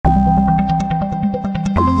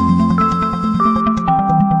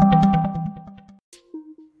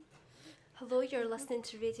listening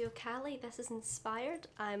to Radio Cali. This is Inspired.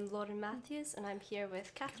 I'm Lauren Matthews and I'm here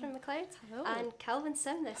with Catherine McLeod and Calvin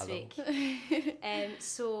Sim this week.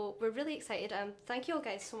 So we're really excited. Thank you all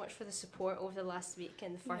guys so much for the support over the last week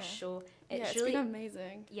in the first show. It's really been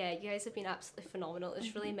amazing. Yeah, you guys have been absolutely phenomenal.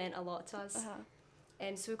 It's really meant a lot to us.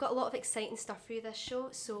 So we've got a lot of exciting stuff for you this show.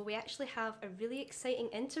 So we actually have a really exciting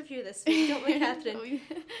interview this week, don't we, Catherine?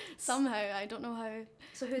 Somehow, I don't know how.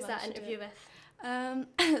 So who's that interview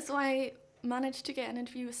with? So I managed to get an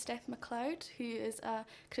interview with Steph McLeod, who is a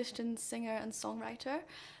Christian singer and songwriter.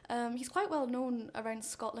 He's quite well known around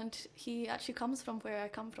Scotland. He actually comes from where I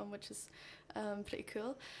come from, which is pretty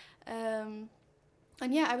cool. And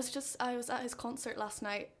yeah, I was at his concert last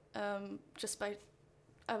night.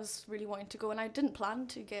 I was really wanting to go, and I didn't plan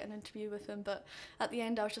to get an interview with him, but at the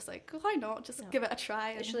end I was just like, why not? Just give it a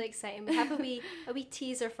try. It's really exciting. We have a wee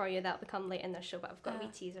teaser for you that'll become late in the show, but I've got a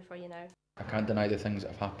wee teaser for you now. I can't deny the things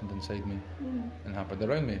that have happened inside me and happened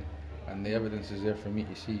around me, and the evidence is there for me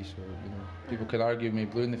to see. So, people can argue me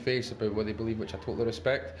blue in the face about what they believe, which I totally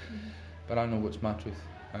respect, but I know what's my truth,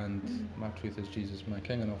 and my truth is Jesus, my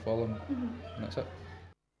King, and I'll follow him, and that's it.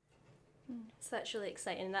 So that's really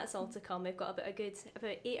exciting, and that's all to come. We've got about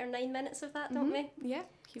 8 or 9 minutes of that, don't we? Yeah,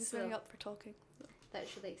 he was very up for talking.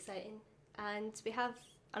 That's really exciting. And we have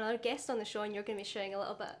another guest on the show, and you're going to be sharing a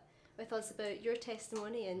little bit with us about your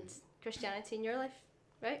testimony and Christianity in your life,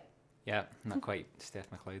 right? Yeah, not quite Steph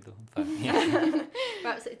McLeod though, but yeah. We're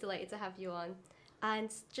absolutely delighted to have you on.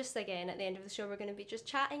 And just again, at the end of the show, we're going to be just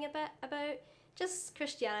chatting a bit about just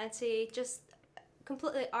Christianity, just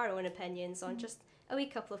completely our own opinions on just a wee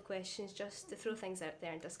couple of questions, just to throw things out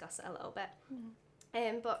there and discuss it a little bit.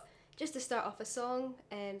 But just to start off a song,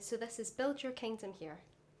 so this is Build Your Kingdom Here.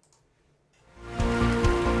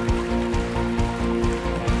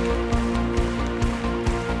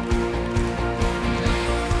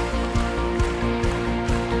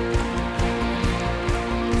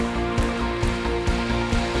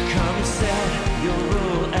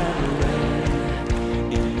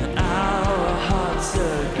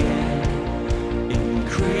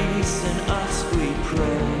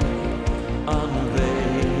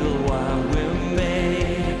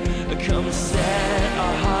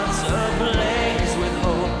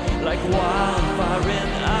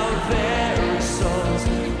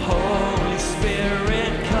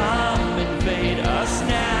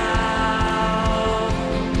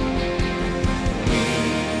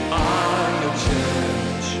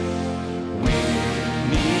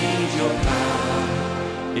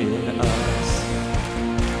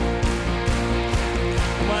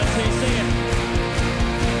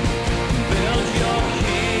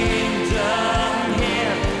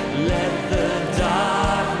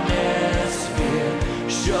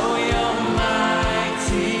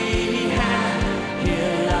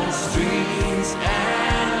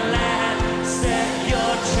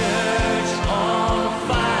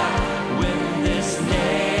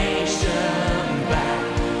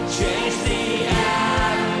 Change the atmosphere.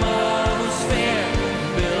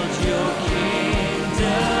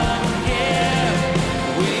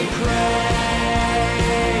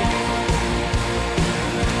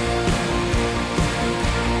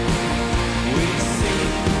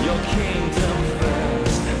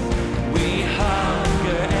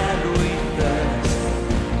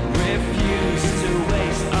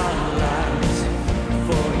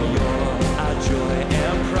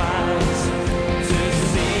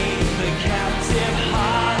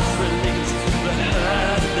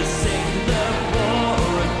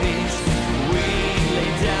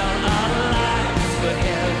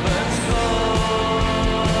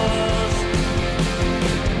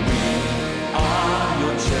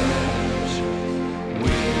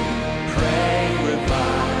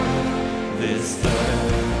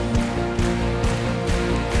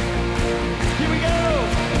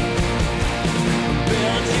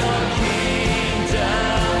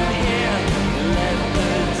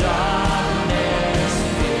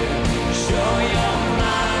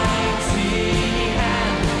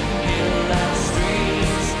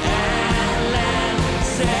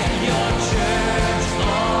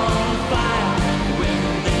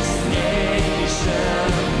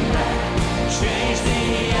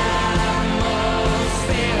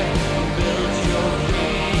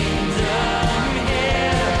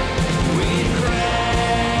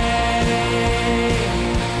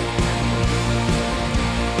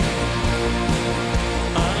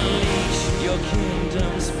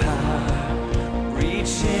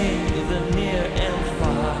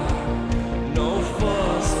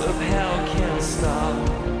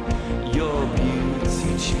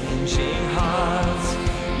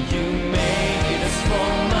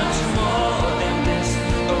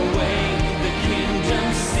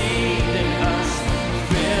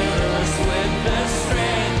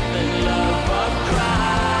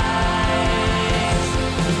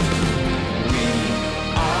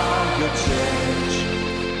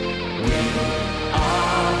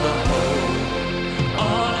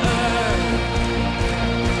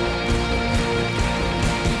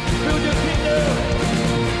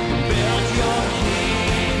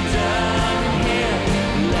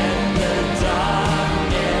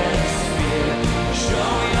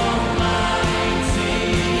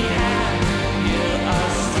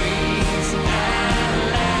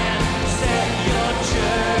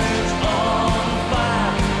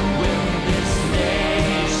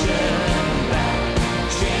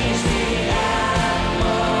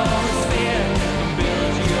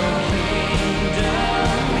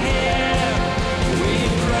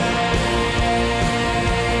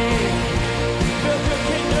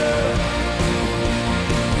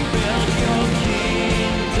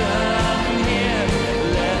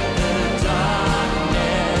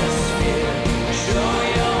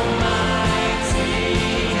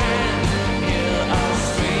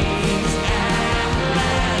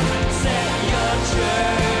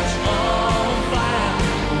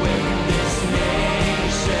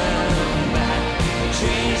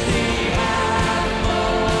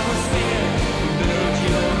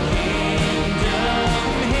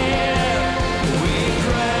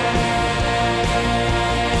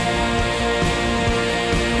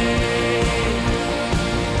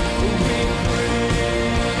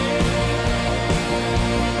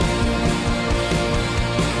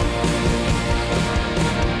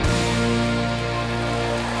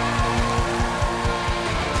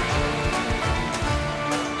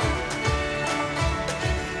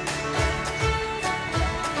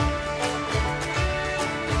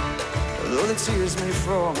 the tears may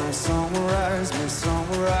fall, my song will rise to you.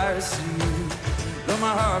 Though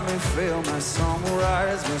my heart may fail, my song will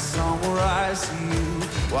rise to you.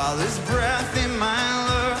 While there's breath in my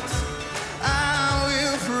lungs, I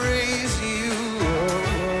will praise you,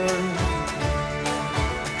 Lord.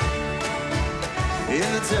 In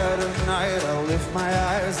the dead of night, I'll lift my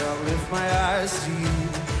eyes to you.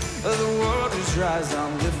 The world is rise,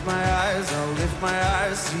 I'll lift my eyes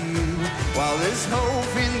to you. While there's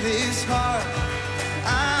hope in this heart,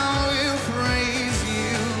 I will praise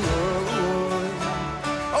you, Lord.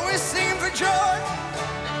 Always sing for joy.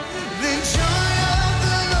 The joy of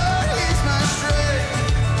the Lord is my strength.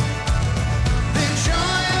 The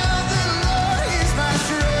joy of the Lord is my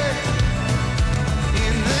strength.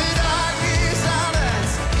 In the darkness I'll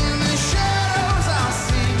dance, in the shadows I'll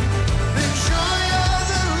sing. The joy of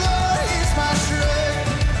the Lord is my strength.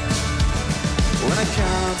 When I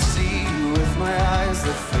cannot see you with my eyes,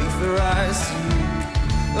 the faith arise to you.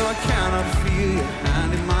 Though I cannot feel your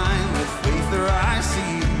hand in mine, with faith arise to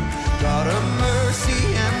you. God of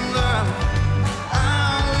mercy and love,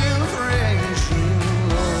 I will praise you,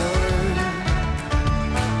 Lord.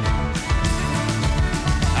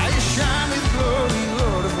 You shine with glory,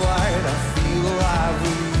 Lord of light. I feel alive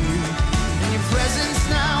with you. In your presence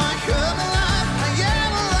now I come alive. I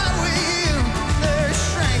am alive with you. There's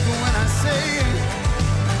strength when I say it.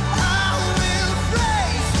 I will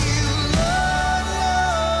praise you, Lord,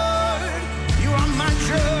 Lord. You are my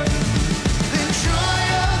joy. The joy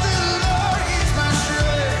of the Lord is my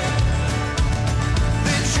strength.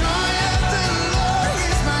 The joy of the Lord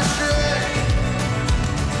is my strength.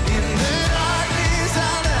 In the darkness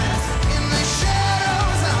I'll dance, in the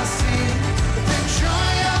shadows I'll sing. The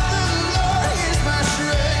joy of the Lord is my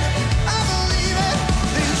strength. I believe it.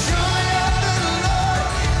 The joy of the Lord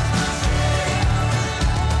is my strength.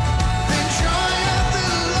 The joy of the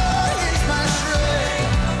Lord is my strength.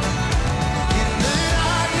 In the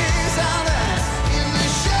darkness I'll dance, in the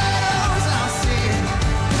shadows I'll sing.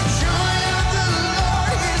 The joy of the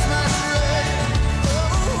Lord is my strength.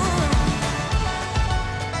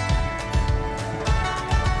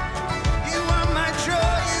 You are my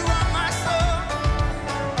joy, you are my soul.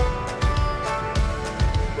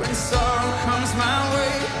 When sorrow comes my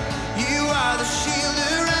way, you are the shield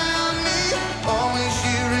around me. Always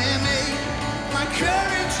you remain my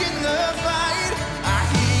courage in the fight. I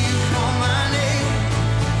hear you call my name.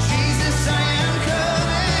 Jesus, I am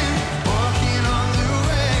coming, walking on the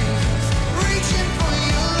waves, reaching for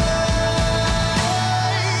your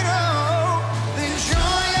light. Oh, the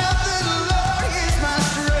joy of the Lord is my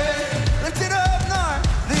strength. Lift it up, Lord.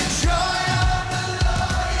 The joy of the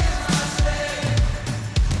Lord is my strength.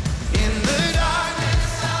 In the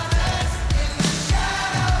darkness I'll dance, in the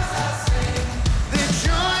shadows I'll sing. The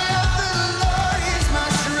joy of the Lord is my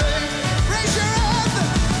strength. Raise your anthem.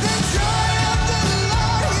 The joy of the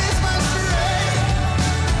Lord is my strength.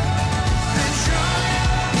 The joy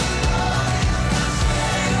of the Lord is my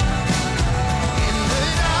strength. In the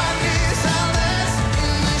darkness I'll dance,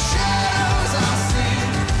 in the shadows I'll sing.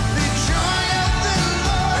 The joy of the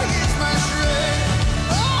Lord is my strength.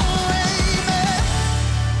 Oh, amen.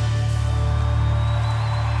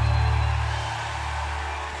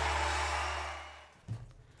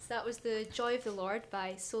 So that was the Joy of the Lord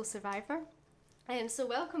by Soul Survivor. So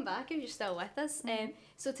welcome back if you're still with us.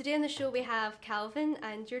 So today on the show we have Calvin,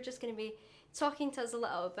 and you're just going to be talking to us a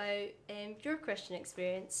little about your Christian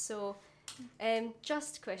experience. So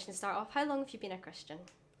just a question to start off, how long have you been a Christian?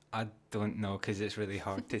 I don't know, because it's really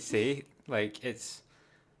hard to say. Like,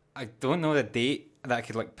 I don't know the date that I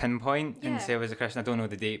could like pinpoint Yeah. and say I was a Christian. I don't know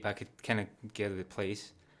the date, but I could kind of gather the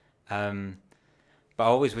place. But I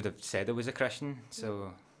always would have said I was a Christian,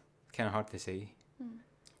 so kind of hard to say.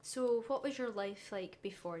 So what was your life like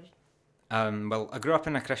before? Well, I grew up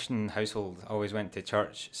in a Christian household. I always went to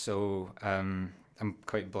church, so I'm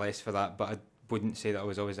quite blessed for that. But I wouldn't say that I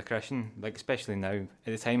was always a Christian, like especially now. At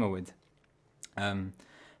the time, I would. I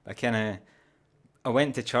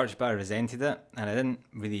went to church, but I resented it, and I didn't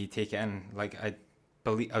really take it in. Like I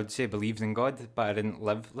would say believed in God, but I didn't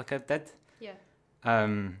live like I did. Yeah.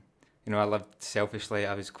 I lived selfishly.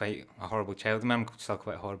 I was quite a horrible child. I mean, I'm still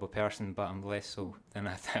quite a horrible person, but I'm less so than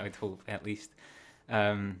I would hope, at least.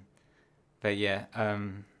 But yeah, I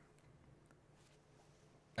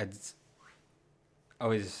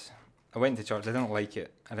went to church. I didn't like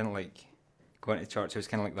it. I didn't like going to church. It was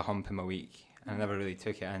kind of like the hump in my week. I never really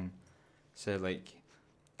took it in. So like,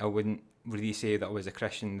 I wouldn't really say that I was a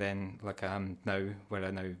Christian then, like I am now, where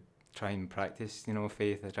I now try and practice,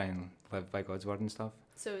 faith. I try and live by God's word and stuff.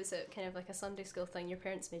 So is it kind of like a Sunday school thing your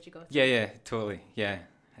parents made you go to? Yeah, totally. Yeah,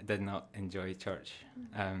 I did not enjoy church.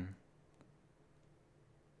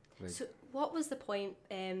 Like, So, what was the point?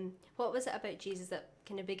 What was it about Jesus that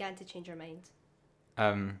kind of began to change your mind?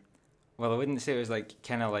 well, I wouldn't say it was like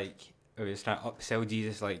kind of like it was trying to upsell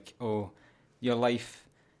Jesus, like, oh, your life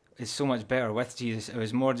is so much better with Jesus. It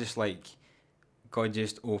was more just like God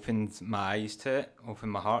just opened my eyes to it,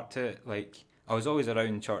 opened my heart to it. Like, I was always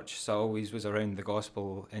around church, so I always was around the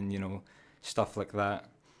gospel and, you know, stuff like that.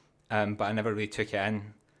 But I never really took it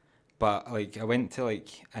in. But like, I went to like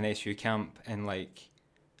an SU camp, and like,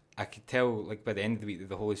 I could tell like by the end of the week that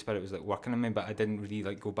the Holy Spirit was like working on me, but I didn't really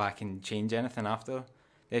like go back and change anything after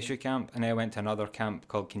the SU camp. And then I went to another camp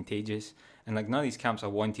called Contagious, and like none of these camps I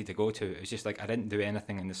wanted to go to. It was just like I didn't do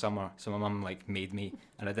anything in the summer, so my mum like made me,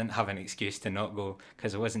 and I didn't have an excuse to not go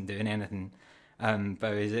because I wasn't doing anything.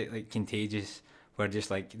 But it was like Contagious, where just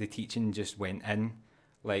like the teaching just went in,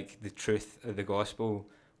 like the truth of the gospel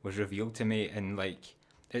was revealed to me, and like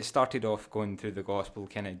it started off going through the gospel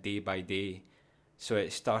kind of day by day. So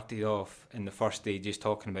it started off in the first day just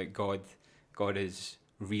talking about God. God is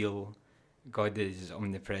real. God is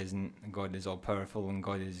omnipresent. God is all powerful, and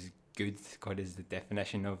God is good. God is the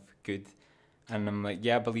definition of good. And I'm like,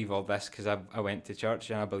 yeah, I believe all this because I went to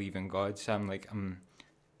church and I believe in God. So I'm like, I'm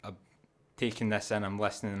taking this in, I'm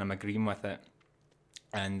listening, and I'm agreeing with it.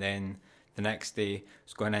 And then the next day, I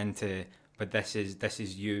was going into, but this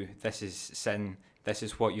is you. This is sin. This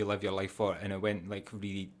is what you live your life for. And it went like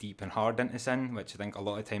really deep and hard into sin, which I think a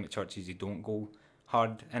lot of time at churches you don't go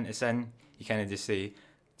hard into sin. You kind of just say,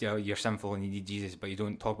 you know, you're sinful and you need Jesus, but you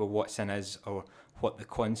don't talk about what sin is or what the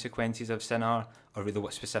consequences of sin are, or really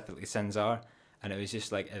what specifically sins are. And it was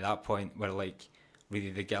just like at that point where like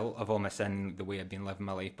really the guilt of all my sin, the way I'd been living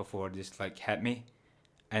my life before, just like hit me.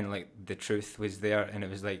 And like the truth was there, and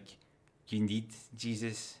it was like, you need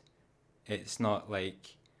Jesus. It's not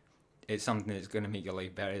like it's something that's going to make your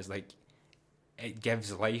life better. It's like it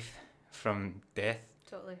gives life from death,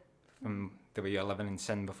 Totally. from the way you're living in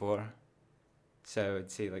sin before. So I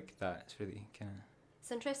would say like that's really kind of...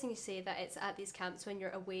 It's interesting you say that it's at these camps when you're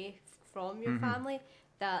away from your Mhm. family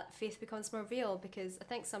that faith becomes more real, because I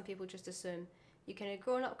think some people just assume you kind of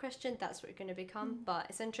growing up Christian, that's what you're going to become. But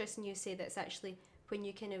it's interesting you say that it's actually when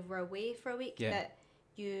you kind of were away for a week that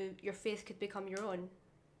your faith could become your own.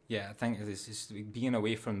 Yeah, I think it's just being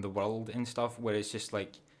away from the world and stuff, where it's just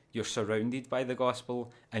like you're surrounded by the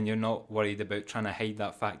gospel and you're not worried about trying to hide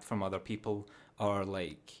that fact from other people, or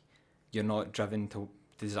like you're not driven to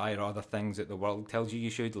desire other things that the world tells you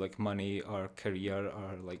should, like money or career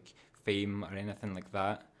or like fame or anything like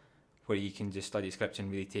that, where you can just study scripture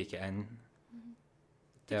and really take it in.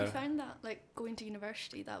 Did you find that, like, going to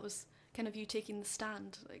university, that was kind of you taking the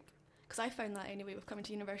stand? Like, because I found that anyway with coming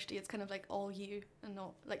to university, it's kind of like all you and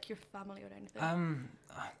not like your family or anything.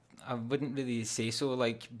 I wouldn't really say so.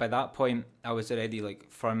 Like by that point, I was already like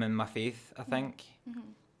firm in my faith, I think. Mm-hmm.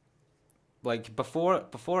 Like before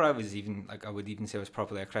I was even like, I would even say I was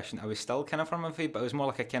properly a Christian, I was still kind of firm in faith, but it was more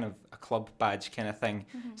like a kind of a club badge kind of thing.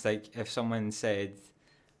 Mm-hmm. It's like if someone said,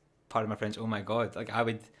 part of my friends, oh my God, like I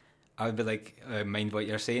would be like, mind what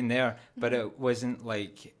you're saying there. But it wasn't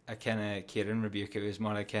like a kind of caring rebuke. It was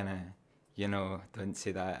more like kind of, you know, don't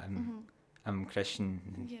say that. I'm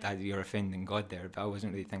Christian. Yeah. Dad, you're offending God there. But I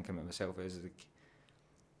wasn't really thinking about myself. It was like,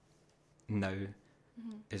 now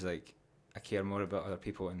is like, I care more about other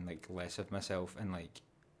people and like less of myself, and like,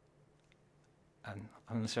 and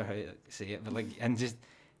I'm not sure how to say it, but like, and just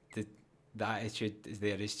the attitude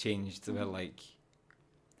is changed where like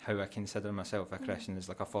how I consider myself a Christian is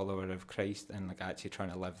like a follower of Christ, and like actually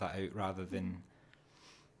trying to live that out rather than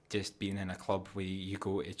just being in a club where you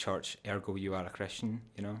go to church, ergo you are a Christian,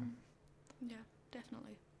 you know? Yeah,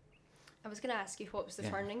 definitely. I was going to ask you what was the Yeah.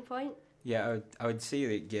 turning point. Yeah, I would say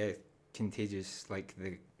that, yeah, Contagious, like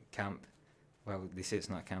the camp, well, they say it's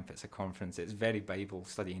not a camp, it's a conference. It's very Bible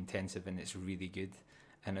study intensive and it's really good.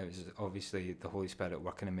 And it was obviously the Holy Spirit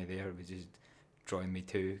working in me there, was just drawing me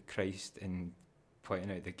to Christ and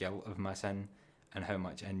pointing out the guilt of my sin and how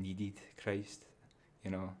much I needed Christ,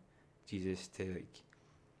 you know, Jesus to like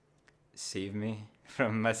save me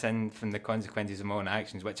from my sin, from the consequences of my own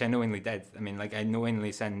actions, which I knowingly did. I mean, like I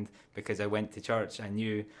knowingly sinned because I went to church. I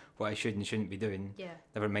knew what I should and shouldn't be doing. Yeah.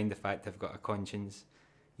 Never mind the fact I've got a conscience,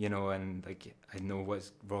 you know, and like I know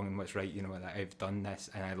what's wrong and what's right, you know, that I've done this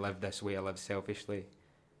and I live this way, I live selfishly,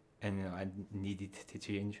 and you know, I needed to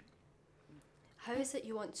change. How is it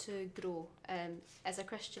you want to grow as a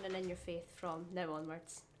Christian and in your faith from now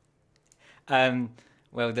onwards?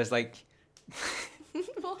 Well, there's like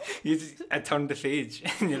I turned the page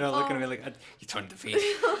and you're not looking at me like you turned the page.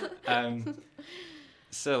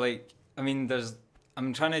 So like, I mean,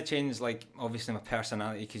 I'm trying to change, like, obviously my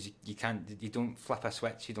personality, because you don't flip a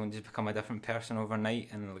switch, you don't just become a different person overnight.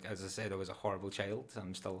 And like, as I said, I was a horrible child.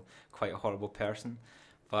 I'm still quite a horrible person,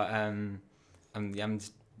 but I'm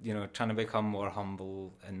just, you know, trying to become more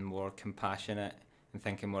humble and more compassionate and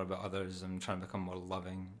thinking more about others. I'm trying to become more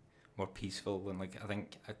loving, more peaceful, and like I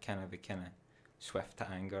think I kind of be kind of swift to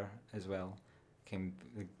anger as well. Can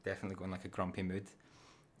definitely go in like a grumpy mood.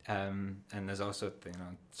 And there's also, you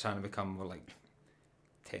know, trying to become more like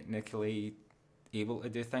technically able to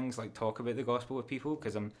do things like talk about the gospel with people,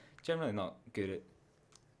 because I'm generally not good at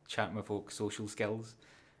chatting with folk, social skills,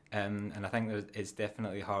 and I think it's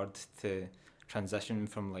definitely hard to transition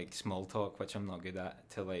from like small talk, which I'm not good at,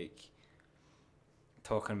 to like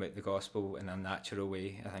talking about the gospel in a natural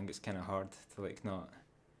way. I think it's kind of hard to like not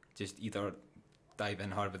just either dive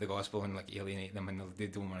in hard with the gospel and like alienate them and they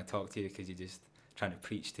don't want to talk to you because you're just trying to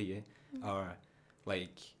preach to you, or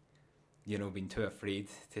like, you know, being too afraid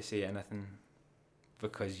to say anything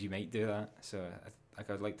because you might do that. So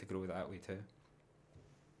I'd like to grow that way too.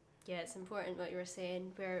 Yeah, it's important what you were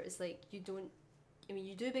saying, where it's like you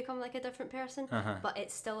do become like a different person, but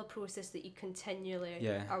it's still a process that you continually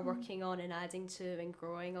are working on and adding to and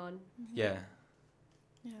growing on. Yeah.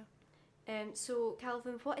 So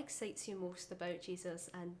Calvin, what excites you most about Jesus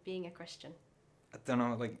and being a Christian? I don't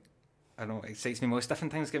know what excites me most.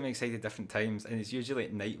 Different things get me excited at different times, and it's usually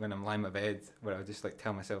at night when I'm lying in my bed where I'll just like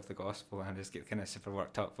tell myself the gospel and I just get kind of super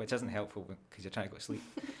worked up, which isn't helpful because you're trying to go to sleep.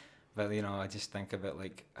 But you know, I just think about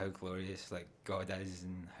like how glorious like God is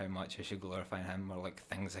and how much I should glorify Him, or like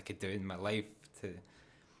things I could do in my life to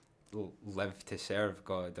live to serve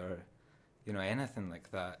God, or you know, anything like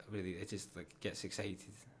that. Really, it just like gets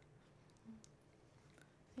excited.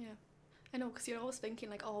 Yeah, I know, because you're always thinking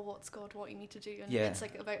like, oh, what's God wanting me to do? And it's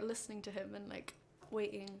like about listening to Him and like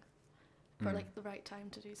waiting for like the right time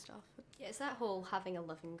to do stuff. Yeah, it's that whole having a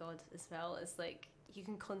loving God as well. It's like you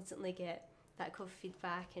can constantly get that kind of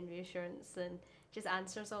feedback and reassurance and just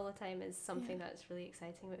answers all the time is something that's really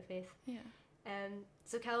exciting about faith. Yeah.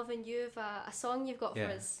 So Calvin, you've a song you've got for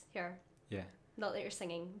us here. Yeah. Not that you're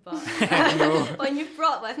singing, but No. one you've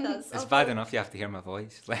brought with us. It's bad enough you have to hear my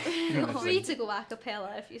voice. Like, Feel free to go a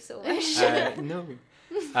cappella if you so wish. No.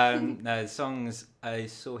 The song's I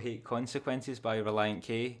So Hate Consequences by Relient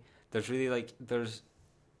K. There's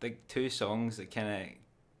like two songs that kind of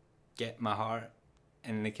get my heart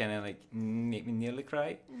and they kind of like make me nearly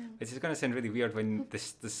cry. Which is going to sound really weird when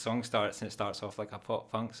this song starts and it starts off like a pop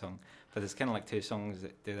punk song. But there's kind of like two songs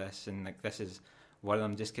that do this, and like this is one of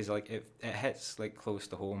them, just because like it hits like close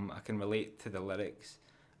to home. I can relate to the lyrics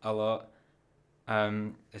a lot,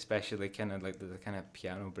 especially kind of like the kind of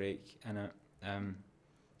piano break in it.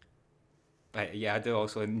 But yeah, I do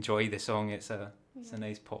also enjoy the song. It's a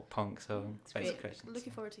nice pop punk song. It's great.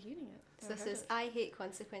 Looking forward to hearing it. So this is I Hate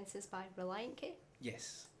Consequences by Relient K.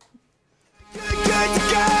 Yes. Good to go,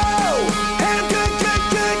 and I'm good to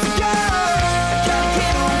go. I gotta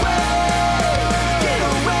get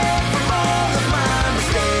away from all of my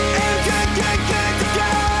mistakes. And I'm good to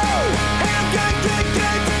go, and I'm good to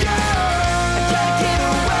go. I gotta get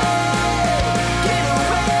away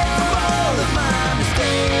from all of my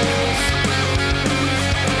mistakes.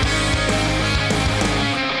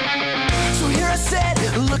 So here I sit,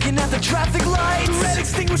 looking at the traffic lights. The red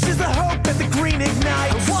extinguishes the hope that the green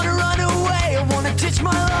ignites. I wanna run away, I wanna ditch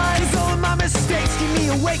my life, 'cause all of my mistakes keep me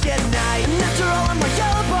awake at night. And after all of my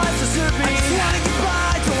alibis desert me, I just wanna get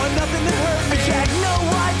by, don't want nothing to hurt me. I had no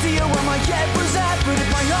idea where my head was at, but if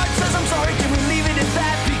my heart says I'm sorry, can we leave it at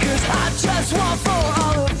that? Because I just want for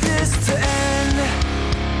all of this to end.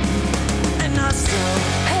 And I still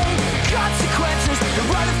hate consequences, and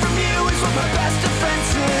running from you is what my best defense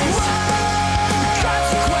is.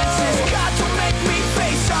 Consequences, God, don't make me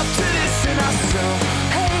face up to this. And I still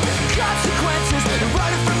hate consequences, and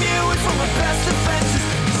running from you is what my best defense is.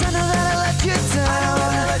 'Cause I know that I let you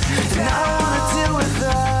down, and I don't wanna deal with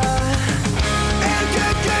that. And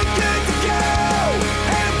I'm good to go,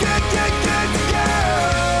 and I'm good to go.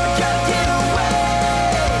 I gotta get away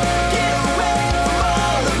from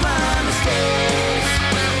all of my mistakes.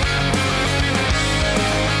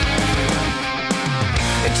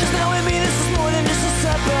 And just now with me, this is more than just a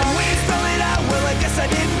setback. When you spell it out, well, I guess I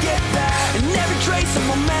didn't get that. And every trace of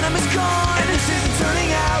momentum is gone, and this isn't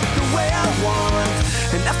turning out the way I want.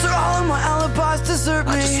 And after all of my alibis desert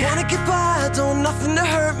me, I just wanna get by, I don't want nothing to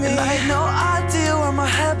hurt me. And I had no idea where my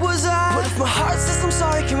head was at, but if my heart says I'm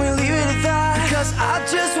sorry, can we leave it at that? Because I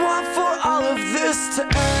just want for all of this to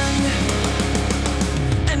end.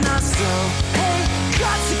 And I still hate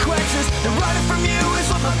consequences, and running from you is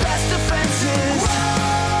what my best defense is.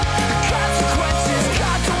 Consequences,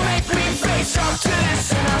 God, don't make me face up up to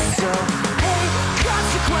this, and I still hate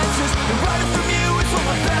consequences. And running from you is one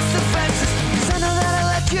of my best defenses. 'Cause I know that I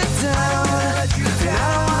let you down, and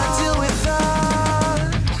I don't wanna deal with that.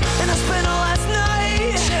 And I spent all last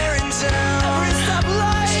night tearing down every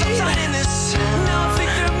stoplight. Stop in this town. Now I think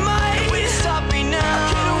there might be a way to stop me now.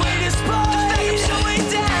 I can't away despite the fact I'm slowing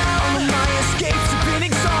down. All of my escapes have been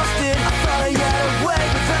exhausted. I thought I had a way,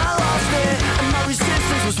 but then I lost it. And my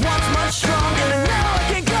resistance was once much stronger. And now I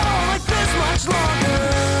can't go on like this much longer.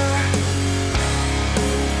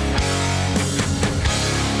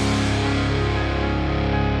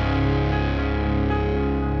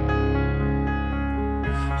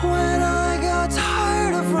 When I got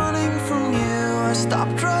tired of running from you, I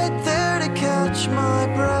stopped right there to catch my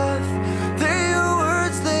breath. They're your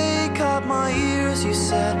words, they caught my ears. You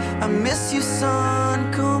said, I miss you,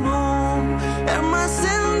 son, come home. And my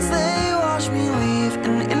sins, they watched me leave.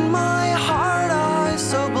 And in my heart, I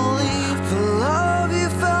so believed the love you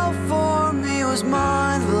felt for me was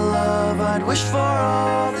mine. The love I'd wished for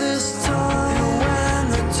all this time. And when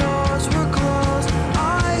the doors were closed,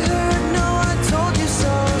 I heard no, I told you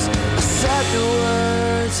so's. I said the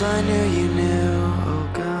words I knew you knew. Oh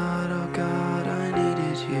God, I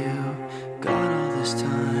needed you. God, all this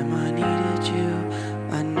time I needed you.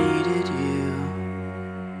 I needed you.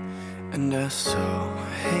 And I so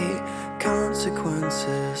hate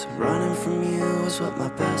consequences. Running from you is what my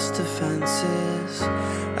best defense is.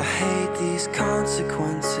 I hate these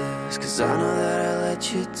consequences, 'cause I know that I let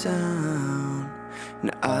you down.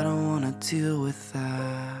 And I don't wanna deal with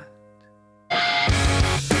that.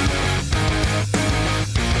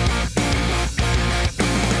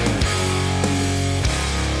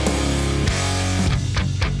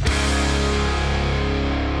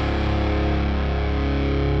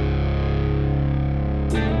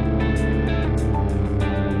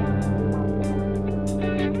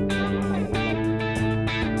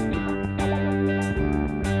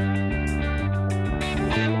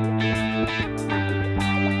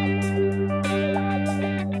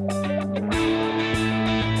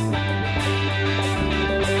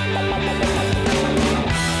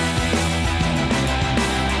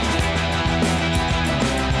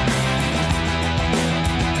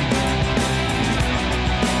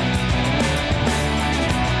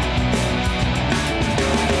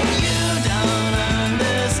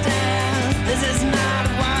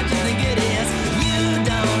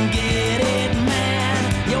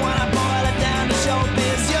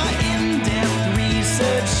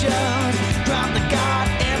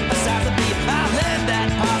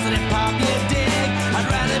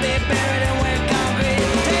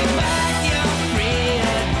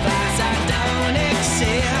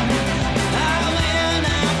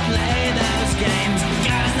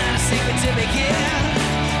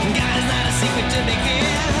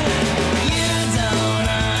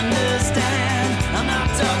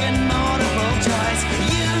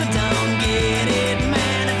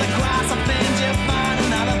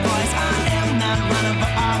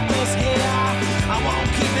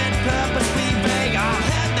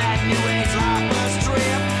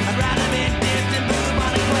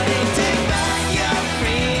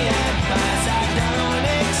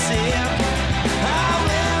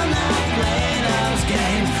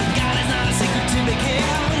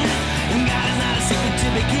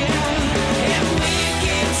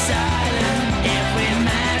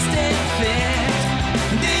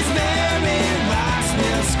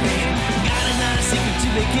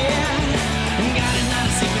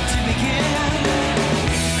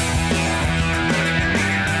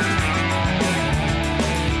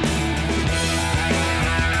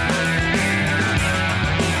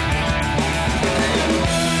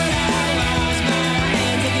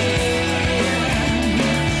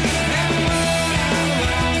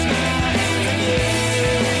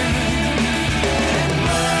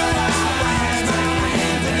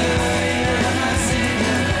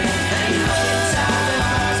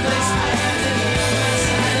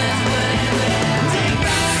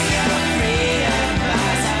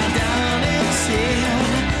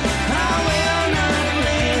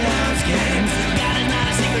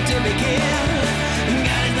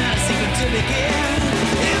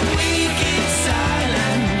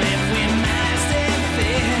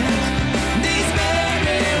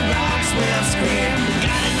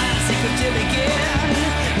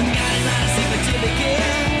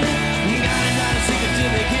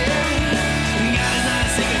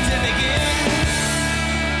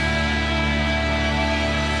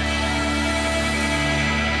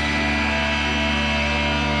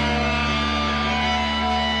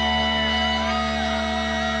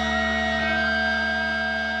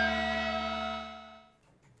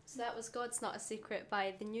 was God's Not a Secret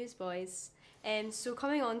by the Newsboys. So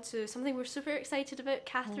coming on to something we're super excited about,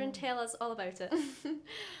 Catherine, tell us all about it.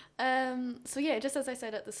 So yeah, just as I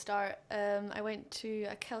said at the start, I went to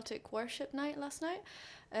a Celtic worship night last night,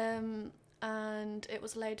 and it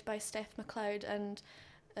was led by Steph McLeod, and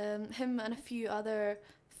him and a few other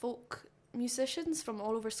folk musicians from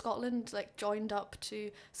all over Scotland like joined up to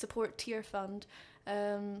support Tear Fund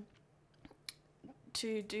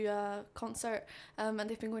to do a concert, and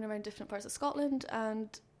they've been going around different parts of Scotland,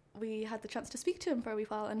 and we had the chance to speak to him for a wee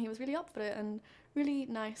while, and he was really up for it and really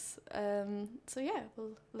nice. So yeah,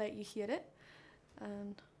 we'll let you hear it.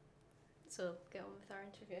 And So get on with our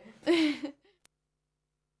interview.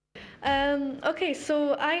 Okay,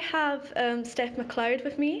 so I have Steph McLeod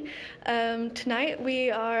with me tonight.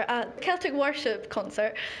 We are at Celtic Worship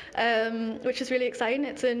concert, which is really exciting.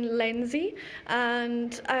 It's in Lenzie,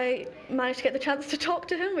 and I managed to get the chance to talk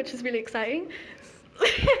to him, which is really exciting.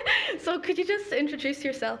 So could you just introduce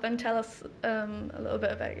yourself and tell us a little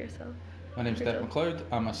bit about yourself? My name's Steph McLeod.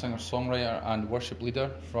 I'm a singer-songwriter and worship leader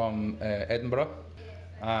from Edinburgh,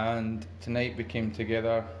 and tonight we came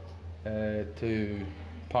together to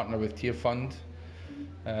partner with Tear Fund.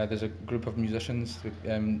 There's a group of musicians,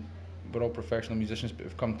 we're all professional musicians, but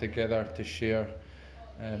we've come together to share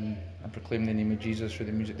and proclaim the name of Jesus through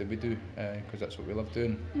the music that we do, because that's what we love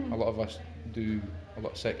doing. A lot of us do a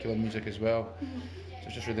lot of secular music as well, so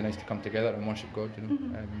it's just really nice to come together and worship God, you know.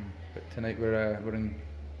 But tonight we're in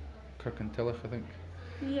Kirkintilloch, I think,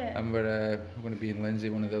 Yeah. and we're going to be in Lindsay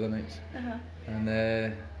one of the other nights. And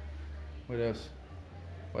where else?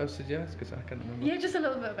 What else did you ask? Because I can't remember. Yeah, just a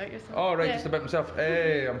little bit about yourself. Oh, right, Yeah. just about myself.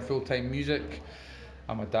 Hey, I'm full-time music.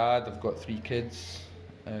 I'm a dad. I've got 3 kids.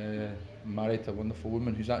 Married to a wonderful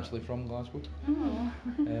woman who's actually from Glasgow. Oh.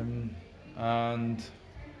 And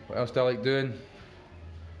what else do I like doing?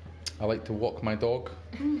 I like to walk my dog.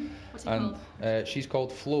 What's he And called? she's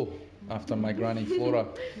called Flo, after my granny Flora,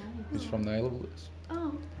 who's from the Isle of Lewis.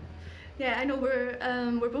 Oh. Yeah, I know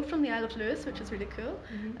we're both from the Isle of Lewis, which is really cool.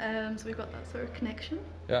 So we've got that sort of connection.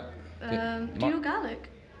 Yeah, Do you know Gaelic?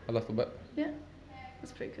 a little bit. Yeah,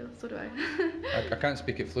 that's pretty cool. So do I. I can't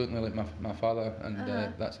speak it fluently like my father and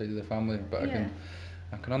that side of the family, but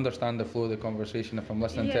I can understand the flow of the conversation if I'm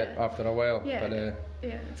listening to it Yeah. after a while. Yeah. But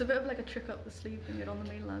Yeah, it's a bit of like a trick up the sleeve when you're on the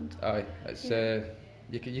mainland. aye, it's Yeah.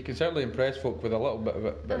 you can certainly impress folk with a little bit of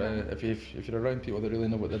it, but if you're around people that really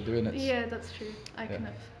know what they're doing, it's Yeah, that's true. I kind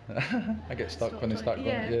of. I get stuck Stop when they doing start it.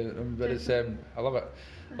 going. Yeah. But it's I love it.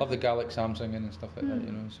 Love the Gaelic psalm singing and stuff like that,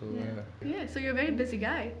 you know. So Yeah, so you're a very busy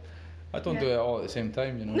guy. I don't Yeah. do it all at the same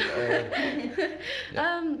time, you know.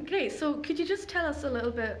 Yeah. Great. So could you just tell us a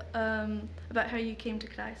little bit about how you came to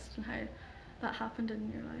Christ and how that happened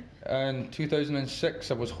in your life? In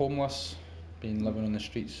 2006, I was homeless, been living on the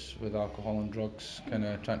streets with alcohol and drugs, kind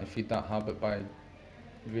of trying to feed that habit by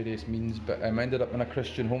various means. But I ended up in a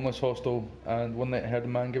Christian homeless hostel, and one night I heard a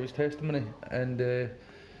man give his testimony, and his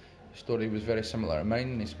story was very similar to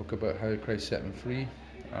mine. He spoke about how Christ set him free,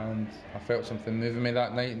 and I felt something moving me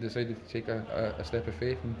that night and decided to take a step of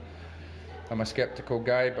faith. And I'm a sceptical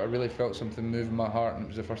guy, but I really felt something move in my heart, and it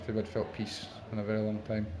was the first time I'd felt peace in a very long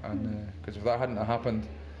time. And because if that hadn't have happened,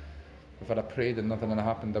 if I'd have prayed and nothing had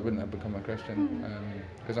happened, I wouldn't have become a Christian.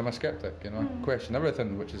 Because I'm a skeptic, you know. I question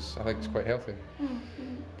everything, which is, I think, is quite healthy.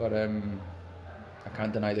 But I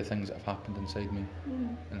can't deny the things that have happened inside me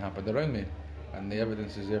and happened around me, and the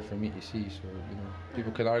evidence is there for me to see. So, you know,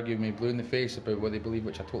 people can argue me blue in the face about what they believe,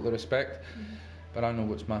 which I totally respect, but I know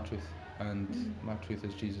what's my truth, and my truth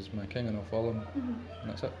is Jesus, my King, and I'll follow him, and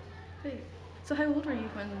that's it. Great. So how old were you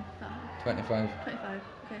when that happened? 25. 25.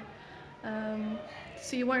 Okay.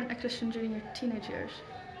 So you weren't a Christian during your teenage years?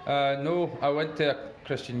 No, I went to a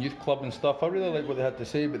Christian youth club and stuff. I really liked what they had to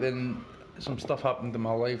say, but then some stuff happened in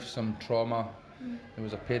my life, some trauma. There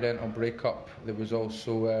was a parental breakup. There was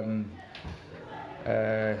also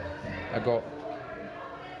I got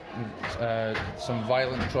some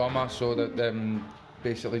violent trauma, so that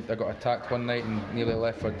basically I got attacked one night and nearly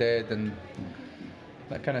left for dead, and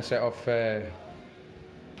that kind of set off.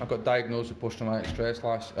 I got diagnosed with post-traumatic stress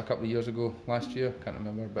a couple of years ago, last year, can't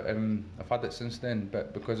remember, but I've had it since then,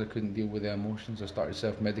 but because I couldn't deal with the emotions, I started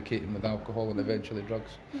self-medicating with alcohol and eventually drugs,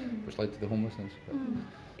 which led to the homelessness. But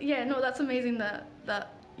Yeah, no, that's amazing that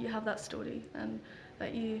you have that story and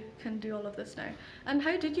that you can do all of this now. And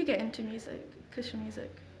how did you get into music, Christian music?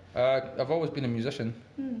 I've always been a musician.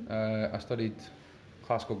 I studied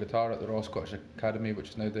classical guitar at the Royal Scottish Academy, which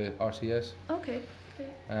is now the RCS. Okay, great.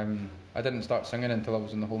 I didn't start singing until I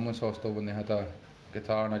was in the homeless hostel when they had a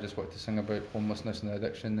guitar, and I just wanted to sing about homelessness and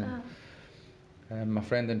addiction. My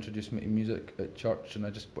friend introduced me to music at church, and I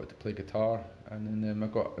just wanted to play guitar. And then I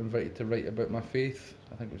got invited to write about my faith.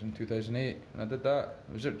 I think it was in 2008, and I did that.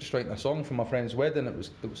 I was just writing a song for my friend's wedding. It was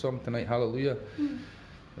the song "Tonight Hallelujah,"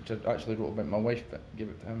 which I actually wrote about my wife, but gave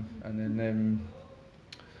it to him.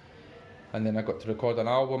 And then I got to record an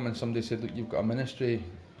album, and somebody said, "Look, you've got a ministry."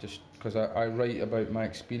 Just because I write about my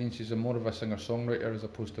experiences. I'm more of a singer-songwriter as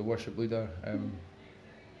opposed to worship leader,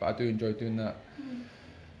 but I do enjoy doing that.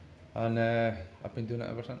 And I've been doing it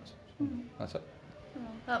ever since. So that's it. Oh,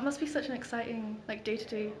 that must be such an exciting, like,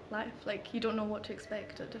 day-to-day life. Like, you don't know what to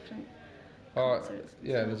expect at different concerts.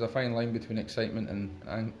 Yeah, there's a fine line between excitement and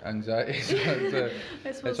anxiety.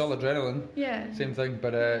 It's all adrenaline. Yeah. Same thing,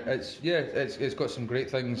 but it's got some great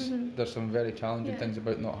things. There's some very challenging things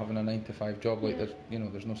about not having a 9-to-5 job. Like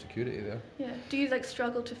there's no security there. Yeah. Do you like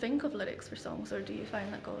struggle to think of lyrics for songs, or do you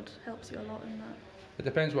find that God helps you a lot in that? It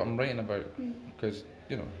depends what I'm writing about, because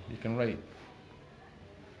you can write.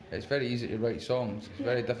 It's very easy to write songs. It's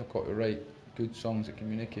very difficult to write good songs that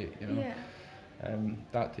communicate.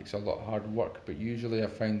 That takes a lot of hard work. But usually, I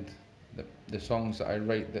find that the songs that I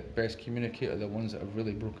write that best communicate are the ones that have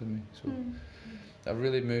really broken me. So that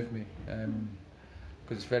really moved me.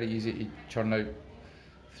 Because it's very easy to churn out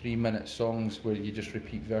 3-minute songs where you just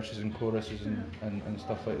repeat verses and choruses and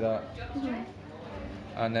stuff like that.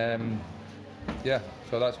 And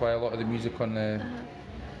so that's why a lot of the music on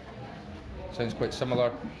sounds quite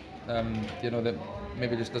similar. That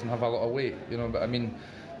maybe just doesn't have a lot of weight. But I mean,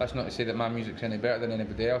 that's not to say that my music's any better than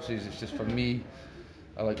anybody else's. It's just for me,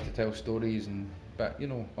 I like to tell stories, but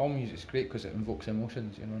all music's great because it invokes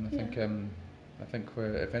emotions. And I think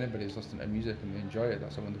if anybody's listening to music and they enjoy it,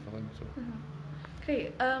 that's a wonderful thing. So.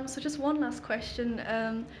 Great. So just one last question.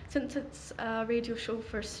 Since it's a radio show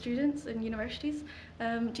for students in universities,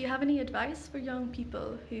 do you have any advice for young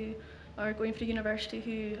people who are going through university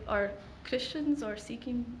who are Christians or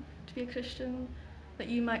seeking to be a Christian that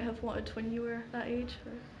you might have wanted when you were that age?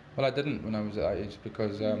 Or? Well, I didn't when I was at that age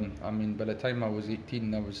because, by the time I was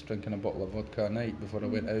 18, I was drinking a bottle of vodka a night before I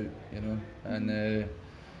went out, and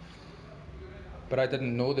but I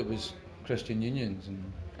didn't know there was Christian unions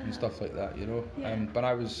and stuff like that, but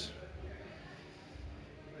I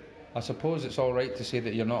suppose it's all right to say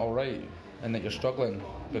that you're not all right and that you're struggling,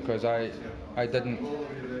 because I didn't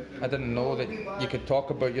know that you could talk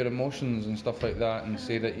about your emotions and stuff like that and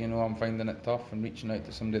say that I'm finding it tough and reaching out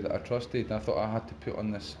to somebody that I trusted. I thought I had to put on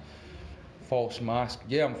this false mask.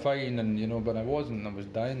 Yeah, I'm fine, and but I wasn't. I was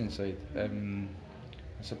dying inside. I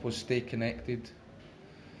suppose stay connected.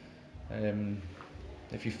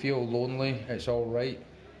 If you feel lonely, it's all right.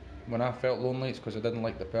 When I felt lonely, it's because I didn't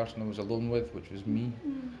like the person I was alone with, which was me.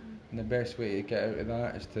 And the best way to get out of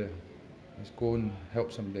that is go and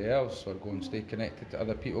help somebody else, or go and stay connected to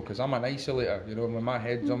other people, because I'm an isolator. When my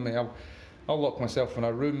head's on me, I'll lock myself in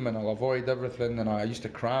a room and I'll avoid everything, and I used to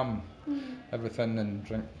cram everything and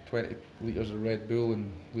drink 20 litres of Red Bull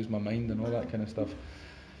and lose my mind and all that kind of stuff.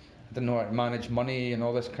 I didn't know how to manage money and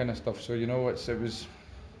all this kind of stuff, so you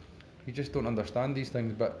just don't understand these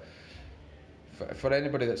things. But for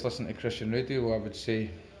anybody that's listening to Christian radio, I would say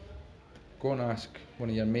go and ask one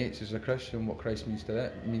of your mates who's a Christian what Christ means to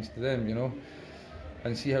them,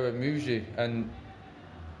 and see how it moves you. And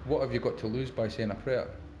what have you got to lose by saying a prayer?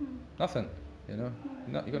 Nothing,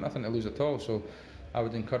 you've got nothing to lose at all. So I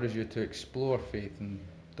would encourage you to explore faith and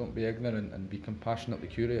don't be ignorant and be compassionately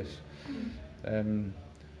curious, and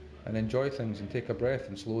enjoy things and take a breath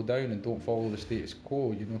and slow down and don't follow the status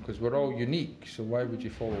quo, because we're all unique. So why would you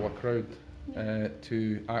follow a crowd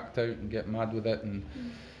to act out and get mad with it? And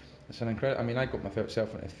it's an incredible. I mean, I got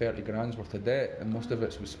myself into 30 grand's worth of debt, and most of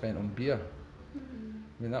it was spent on beer. I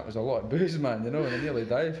mean, that was a lot of booze, man, and I nearly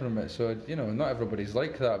died from it. So, not everybody's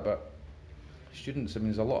like that, but students, I mean,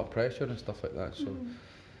 there's a lot of pressure and stuff like that. So,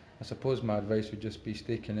 I suppose my advice would just be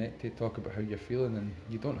stay connected, talk about how you're feeling, and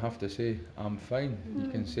you don't have to say, I'm fine. You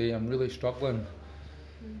can say, I'm really struggling.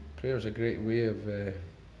 Prayer's a great way of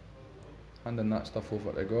handing that stuff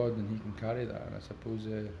over to God, and He can carry that. And I suppose,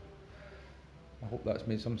 I hope that's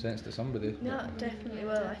made some sense to somebody. Yeah, definitely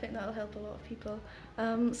will. I think that'll help a lot of people.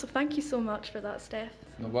 So thank you so much for that, Steph.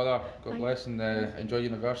 No bother. God bless, and enjoy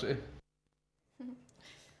university.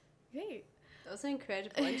 Great. That was an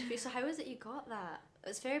incredible interview. So how was it you got that? It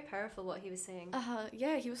was very powerful what he was saying.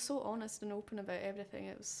 Yeah, he was so honest and open about everything.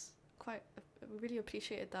 It was I really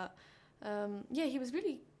appreciated that. He was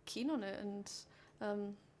really keen on it, and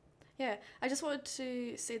I just wanted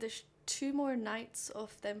to say there's 2 more nights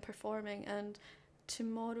of them performing, and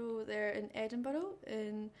tomorrow they're in Edinburgh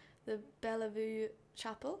in the Bellevue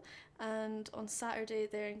Chapel, and on Saturday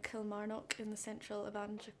they're in Kilmarnock in the Central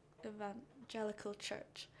Evangelical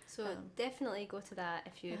Church. So definitely go to that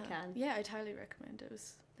if you can. Yeah, I'd highly recommend it.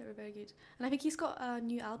 They were very good. And I think he's got a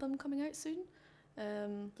new album coming out soon.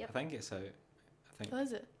 Yep. I think it's out. I think Oh,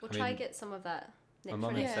 is it? We'll I try mean, get some of that my for mum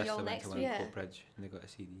and next sister y'all went next to week. one Yeah. in Coatbridge and they got a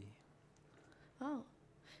CD. Oh.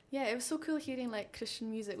 Yeah, it was so cool hearing like Christian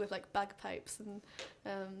music with like bagpipes and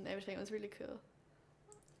everything. It was really cool.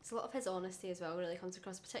 It's a lot of his honesty as well really comes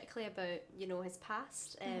across, particularly about, you know, his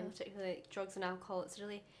past, particularly like drugs and alcohol. It's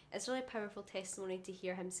really a powerful testimony to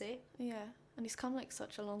hear him say. Yeah, and he's come like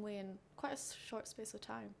such a long way in quite a short space of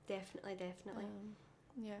time. Definitely.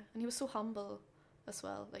 Yeah, and he was so humble as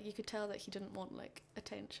well. Like you could tell that he didn't want like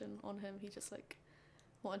attention on him. He just like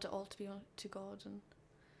wanted it all to be on to God, and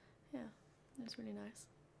yeah, it was really nice.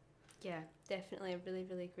 Yeah, definitely a really,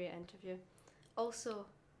 really great interview. Also,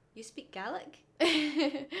 you speak Gaelic?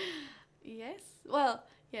 Yes. Well,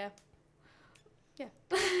 yeah. Give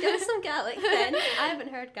us some Gaelic then. I haven't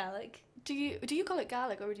heard Gaelic. Do you call it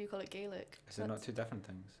Gaelic or do you call it Gaelic? Is it not two different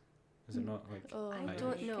things? Is it not like? Oh, I Irish,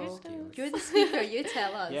 don't know. Gaelic? You're the speaker, you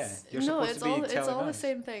tell us. Yeah, you're no, supposed it's to be all it's telling all the us.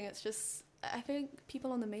 same thing. It's just I think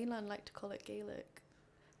people on the mainland like to call it Gaelic,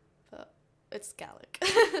 but it's Gaelic.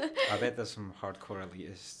 I bet there's some hardcore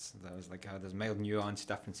elitists that was like, there's mild nuanced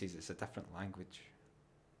differences. It's a different language.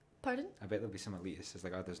 Pardon? I bet there'll be some elitists that's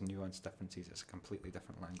like, there's nuanced differences. It's a completely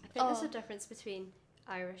different I language. think there's Oh. a difference between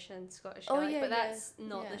Irish and Scottish Oh, Gaelic, yeah, but yeah, that's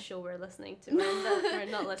not yeah. the show we're listening to. We're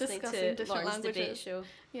not listening Discussing to different Lauren's debate languages. show.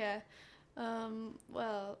 Yeah.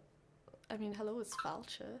 Well, I mean, hello is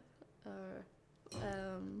Falcha. Or,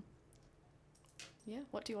 yeah.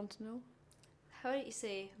 What do you want to know? How do you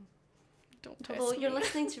say? Don't Well, test you're me.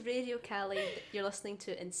 listening to Radio Cali. You're listening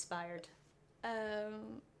to Inspired.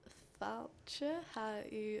 Falcha ha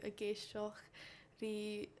u a géisteach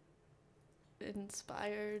rí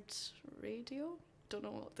Inspired Radio. Don't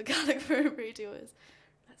know what the Gaelic for radio is.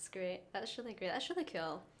 That's great. That's really great. That's really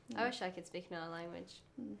cool. I wish I could speak another language.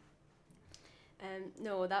 Mm.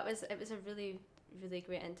 No, it was a really, really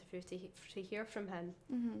great interview to hear from him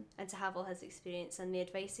Mm-hmm. and to have all his experience and the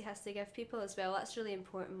advice he has to give people as well. That's a really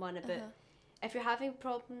important one about if you're having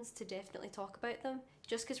problems, to definitely talk about them.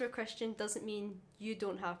 Just because we're Christian doesn't mean you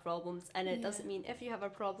don't have problems, and it Yeah. doesn't mean if you have a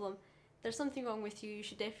problem, there's something wrong with you. You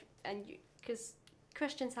should because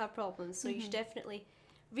Christians have problems, so you should definitely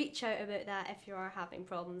reach out about that if you are having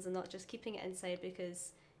problems, and not just keeping it inside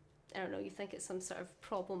because I don't know, you think it's some sort of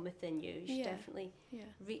problem within you. You should Yeah. definitely Yeah.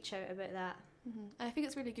 reach out about that. Mm-hmm. And I think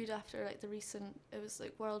it's really good after like the recent. It was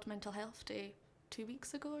like World Mental Health Day 2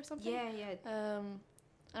 weeks ago or something. Yeah.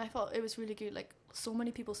 And I thought it was really good. Like so many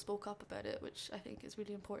people spoke up about it, which I think is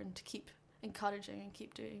really important to keep encouraging and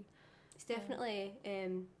keep doing. It's definitely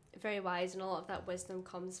very wise, and a lot of that wisdom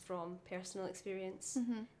comes from personal experience.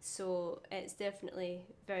 Mm-hmm. So it's definitely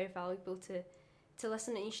very valuable to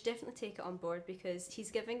listen, and you should definitely take it on board because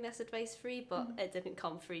he's giving this advice free, but it didn't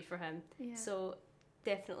come free for him. Yeah. So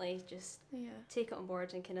definitely just Yeah. take it on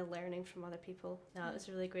board and kind of learning from other people. No, it was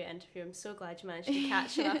a really great interview. I'm so glad you managed to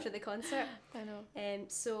catch him after the concert. I know.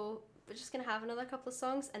 So we're just going to have another couple of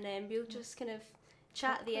songs, and then we'll just kind of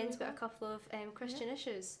chat at the end about a couple of Christian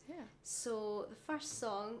issues. Yeah. So the first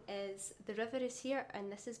song is The River Is Here,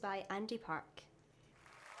 and this is by Andy Park.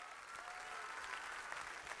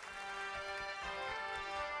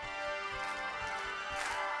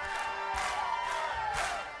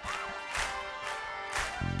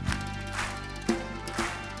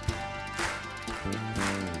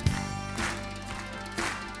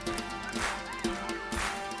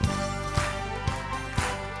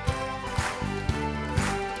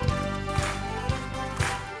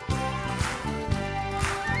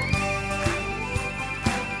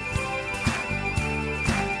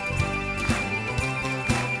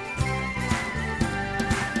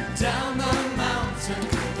 Down the mountain,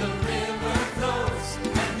 the river flows,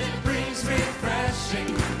 and it brings refreshing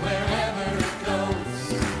wherever it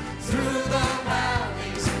goes. Through the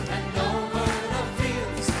valleys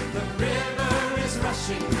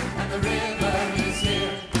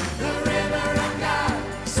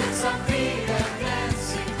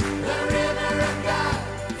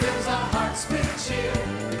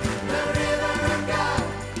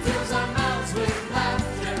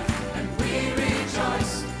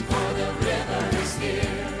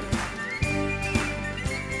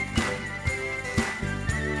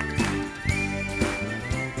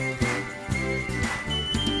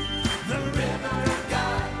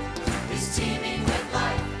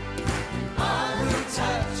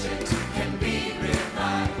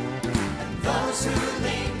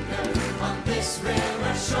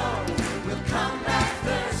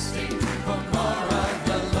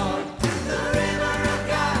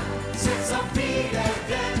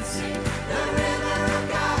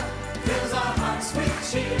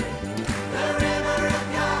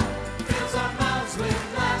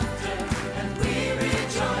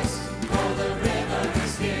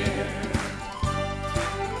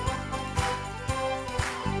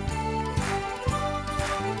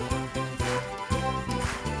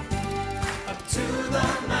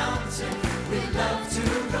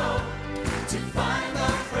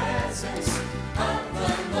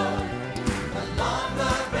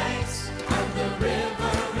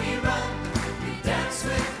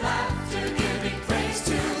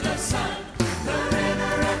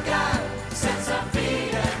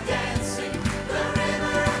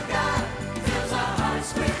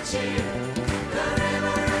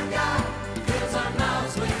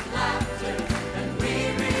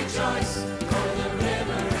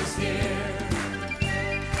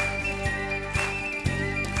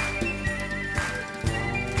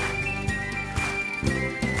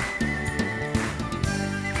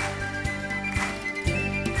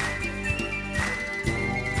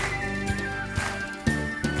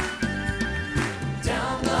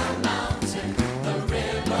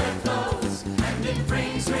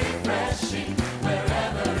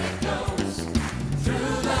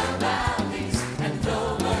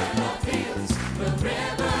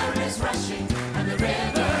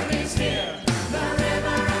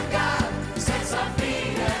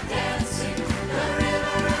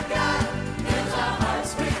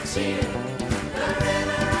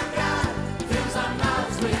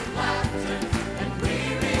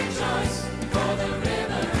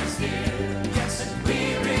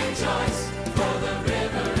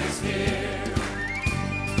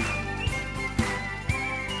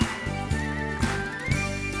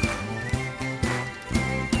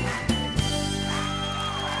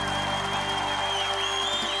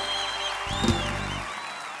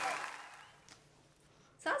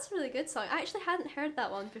good song. I actually hadn't heard that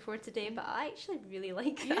one before today, but I actually really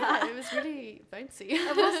like Yeah, that. it was really bouncy.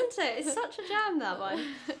 Wasn't it? It's such a jam, that one.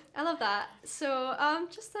 I love that. So,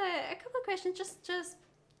 just a couple of questions,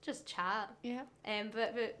 just chat. Yeah.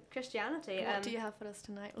 But Christianity. What do you have for us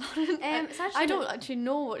tonight, Lauren? It's actually I don't actually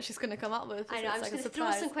know what she's going to come up with. I know. so I'm it's just like going a to throw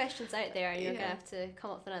surprise. some questions out there, and you're going to Yeah. have to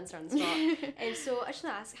come up with an answer on the spot. So, I just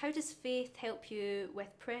want to ask, how does faith help you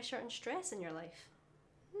with pressure and stress in your life?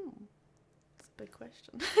 That's a big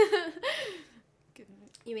question. Give me-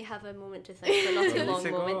 You may have a moment to think, but not a Want me long to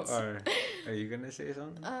go, moment. or are you going to say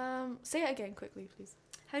something? Say it again quickly, please.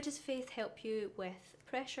 How does faith help you with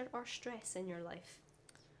pressure or stress in your life?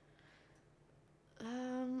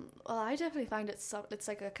 Well, I definitely find it's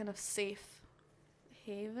like a kind of safe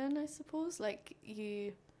haven, I suppose. Like,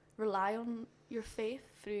 you rely on your faith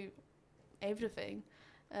through everything,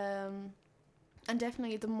 and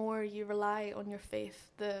definitely the more you rely on your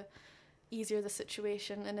faith, the easier the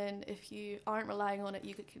situation. And then if you aren't relying on it,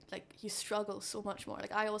 you struggle so much more.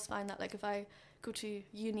 Like, I always find that, like, if I go to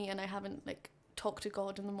uni and I haven't like talked to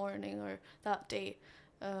God in the morning or that day,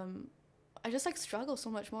 I just like struggle so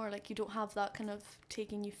much more. Like, you don't have that kind of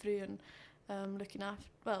taking you through and looking after.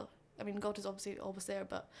 Well, I mean, God is obviously always there,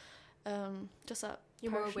 but just that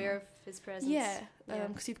You're more personal- aware of his presence. Yeah, Yeah.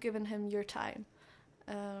 because you've given him your time,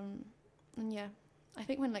 and yeah, I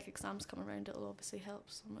think when like exams come around, it'll obviously help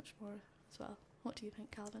so much more as well. What do you think,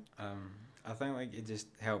 Calvin? I think like it just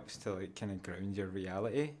helps to like kind of ground your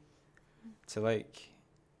reality, to like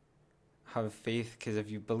have faith, because if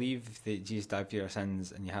you believe that Jesus died for your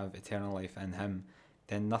sins and you have eternal life in him,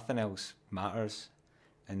 then nothing else matters,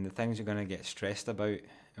 and the things you're going to get stressed about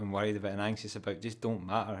and worried about and anxious about just don't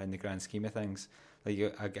matter in the grand scheme of things.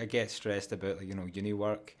 Like I get stressed about, like, you know, uni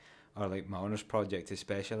work or like my honours project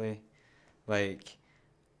especially. Like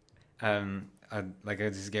I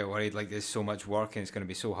just get worried, like there's so much work and it's going to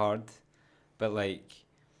be so hard, but like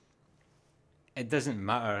it doesn't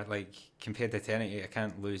matter. Like, compared to eternity, I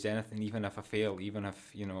can't lose anything. Even if I fail, even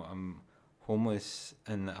if, you know, I'm homeless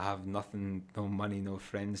and I have nothing, no money, no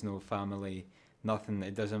friends, no family, nothing,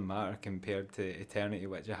 it doesn't matter compared to eternity,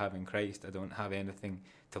 which I have in Christ. I don't have anything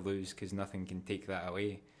to lose because nothing can take that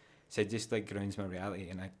away. So it just like grounds my reality,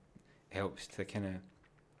 and it helps to kind of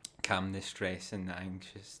calm the stress and the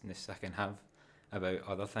anxiousness I can have about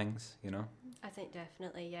other things, you know. I think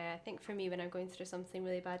definitely, yeah. I think for me, when I'm going through something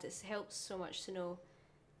really bad, it helps so much to know,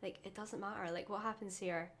 like, it doesn't matter. Like, what happens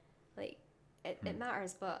here, like, it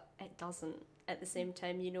matters, but it doesn't at the same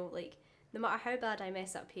time. You know, like, no matter how bad I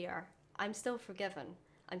mess up here, I'm still forgiven.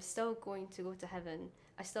 I'm still going to go to heaven.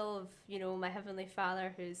 I still have, you know, my Heavenly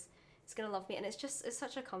Father who's going to love me. And it's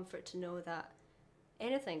such a comfort to know that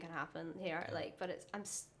anything can happen here, like, but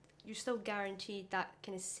you're still guaranteed that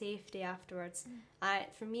kind of safety afterwards.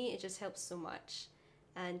 For me, it just helps so much.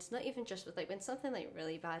 And not even just with, like, when something like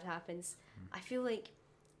really bad happens, I feel like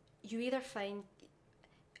you either find,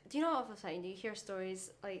 do you know what I find? You hear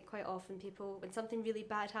stories, like, quite often, people, when something really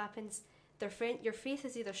bad happens, your faith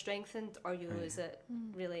is either strengthened or you lose it,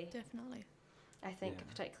 really. Definitely. I think, Yeah.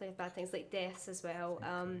 particularly with bad things like deaths as well.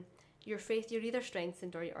 Your faith, you're either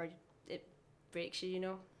strengthened or it breaks you, you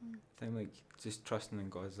know? I think like just trusting in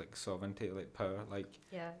God's like sovereignty, like power, like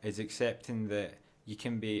Yeah. is accepting that you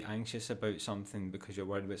can be anxious about something because you're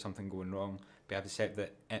worried about something going wrong, but you have to accept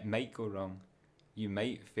that it might go wrong. You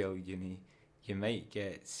might fail uni, you might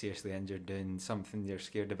get seriously injured doing something you're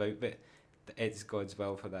scared about, but it's God's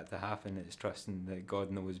will for that to happen. It's trusting that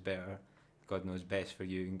God knows better, God knows best for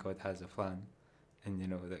you, and God has a plan. And you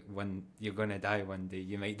know that when you're going to die one day,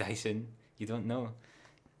 you might die soon, you don't know.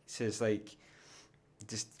 So it's like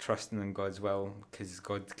just trusting in God's will, because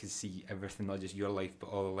God can see everything, not just your life but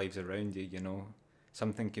all the lives around you, you know.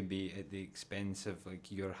 Something can be at the expense of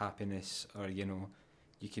like your happiness, or, you know,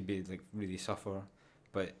 you could be like really suffer,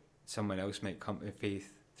 but someone else might come to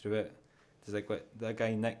faith through it. There's like what that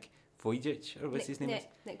guy Nick Vujicic, or what's his name?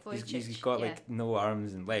 Nick He's Vujicic, got yeah. like no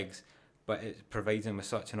arms and legs, but it provides him with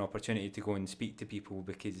such an opportunity to go and speak to people,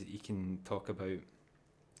 because he can talk about,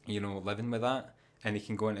 you know, living with that, and he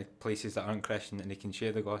can go into places that aren't Christian and he can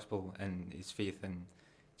share the gospel and his faith in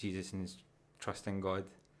Jesus and his trust in God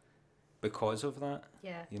because of that,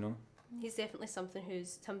 Yeah. you know. He's definitely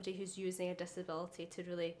somebody who's using a disability to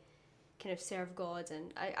really kind of serve God.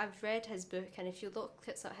 And I've read his book, and if you look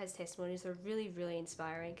at some of his testimonies, they're really, really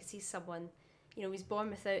inspiring, because he's someone, you know, he's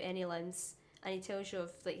born without any limbs, and he tells you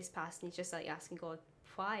of like his past, and he's just like asking God,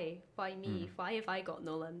 why me? Why have I got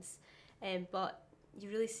no limbs? But you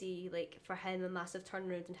really see, like, for him, a massive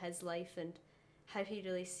turnaround in his life, and how he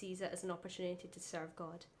really sees it as an opportunity to serve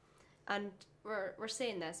God. and we're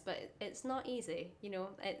saying this, but it's not easy. You know,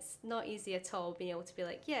 it's not easy at all being able to be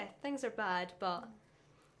like, yeah, things are bad, but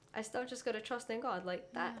I still just got to trust in God.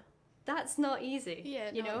 Like that. Yeah. That's not easy.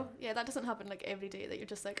 Yeah, you know. Yeah, that doesn't happen like every day. That you're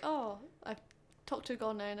just like, oh, I've talked to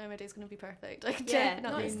God now my day's gonna be perfect. Like, Yeah,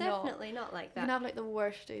 definitely it's not. definitely not like You that. can have like the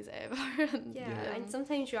worst days ever. And, Yeah, and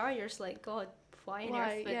sometimes you're just like, God, why on Why?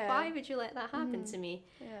 earth? Like, Yeah. why would you let that happen to me?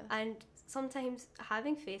 yeah. And sometimes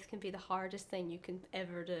having faith can be the hardest thing you can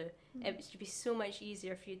ever do. It should be so much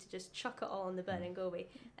easier for you to just chuck it all in the bin and go away.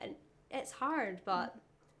 And it's hard, but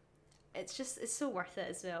it's so worth it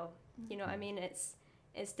as well. You know what I mean?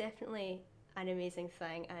 It's definitely an amazing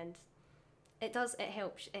thing, and it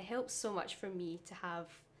helps so much for me to have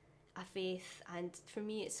a faith, and for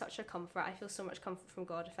me it's such a comfort. I feel so much comfort from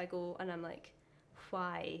God if I go and I'm like,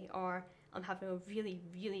 why? Or I'm having a really,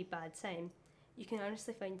 really bad time. You can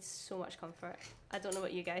honestly find so much comfort. I don't know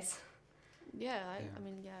about you guys. Yeah, Yeah. I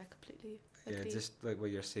mean, yeah, I completely Yeah, agree. just like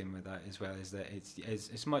what you're saying with that as well, is that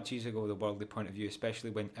it's much easier to go with a worldly point of view, especially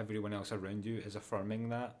when everyone else around you is affirming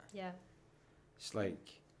that. Yeah. It's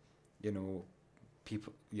like, you know,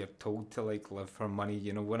 people, you're told to like live for money.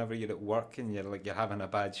 You know, whenever you're at work and you're having a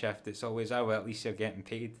bad shift, it's always, oh well, at least you're getting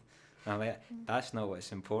paid. And I'm like, that's not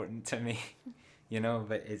what's important to me, you know.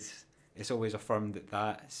 But it's always affirmed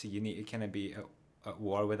that. So you need to kind of be at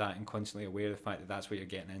war with that and constantly aware of the fact that that's what you're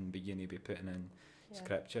getting in. But you need to be putting in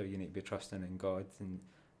scripture. You need to be trusting in God and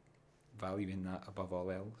valuing that above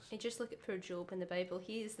all else. You just look at poor Job in the Bible.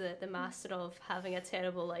 He is the master of having a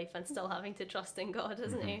terrible life and still having to trust in God,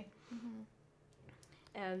 isn't he?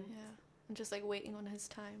 Yeah, and just like waiting on His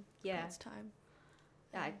time. Yeah. God's time.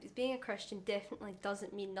 Yeah, being a Christian definitely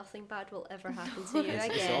doesn't mean nothing bad will ever happen to you It's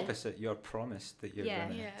the again. opposite. You're promised that you're Yeah.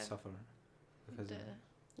 going to Yeah. suffer because of And, it.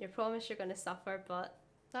 You're promised you're going to suffer, but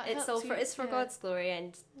that it's helps you, it's for yeah. God's glory,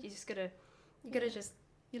 and you gotta just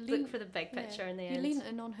You look for the big picture in the You end. lean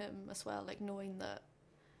in on Him as well, like knowing that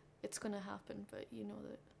it's gonna happen, but you know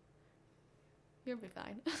that you'll be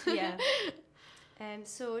fine. Yeah.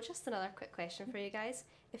 So just another quick question for you guys.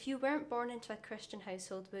 If you weren't born into a Christian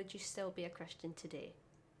household, would you still be a Christian today?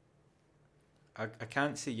 I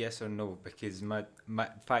can't say yes or no because my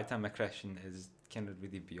fact I'm a Christian is kind of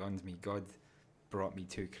really beyond me. God brought me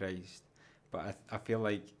to Christ, but I feel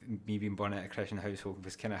like me being born in a Christian household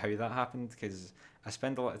was kind of how that happened, because I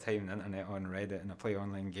spend a lot of time on the internet, on Reddit, and I play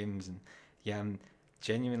online games, and yeah, I'm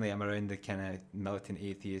around the kind of militant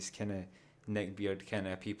atheist, kind of neckbeard kind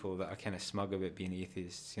of people that are kind of smug about being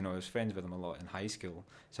atheists. You know, I was friends with them a lot in high school,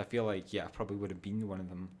 so I feel like, yeah, I probably would have been one of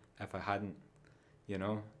them if I hadn't, you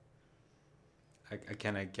know. I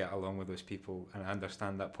kind of get along with those people and I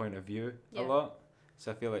understand that point of view a Yeah. lot.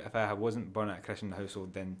 So I feel like if I wasn't born in a Christian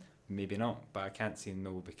household, then maybe not. But I can't say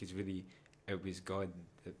no, because really it was God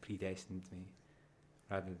that predestined me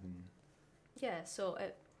rather than... Yeah, so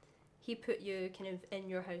he put you kind of in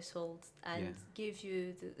your household and Yeah. gave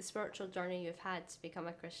you the spiritual journey you've had to become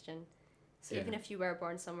a Christian. So Yeah. even if you were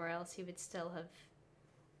born somewhere else, he would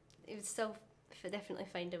definitely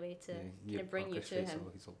find a way to kind of bring you to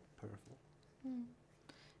him. He's all powerful.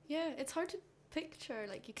 Yeah, it's hard to picture.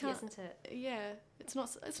 Like you can't. Isn't it? Yeah, it's not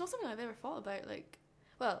something I've ever thought about. Like,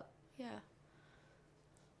 well, yeah.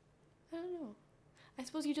 I don't know. I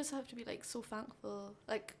suppose you just have to be like so thankful.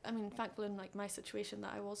 Like, I mean, thankful in like my situation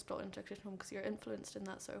that I was brought into a Christian home, because you're influenced in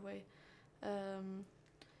that sort of way.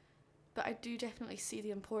 But I do definitely see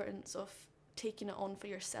the importance of taking it on for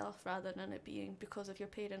yourself rather than it being because of your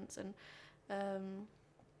parents. And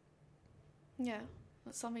yeah,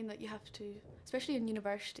 that's something that you have to, especially in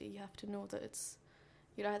university, you have to know that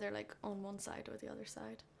you're either like on one side or the other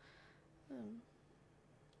side.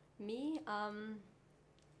 Me,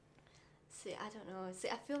 see, I don't know. See,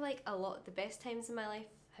 I feel like the best times in my life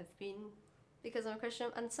have been because I'm a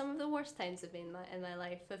Christian, and some of the worst times have been in my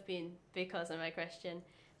life have been because I'm a Christian.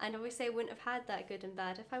 And obviously I wouldn't have had that good and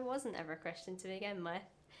bad if I wasn't ever Christian to begin with.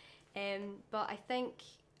 But I think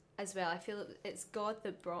as well, I feel that it's God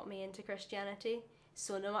that brought me into Christianity.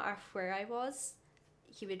 So no matter where I was,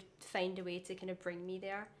 he would find a way to kind of bring me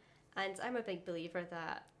there. And I'm a big believer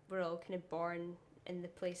that we're all kind of born in the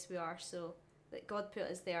place we are, so that God put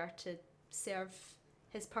us there to serve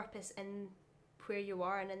his purpose in where you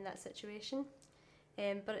are and in that situation.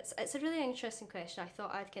 But it's a really interesting question I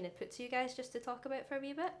thought I'd kind of put to you guys just to talk about for a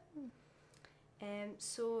wee bit.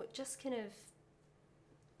 So just kind of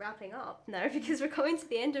wrapping up now because we're coming to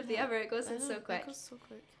the end of the hour. It goes in so quick. It goes so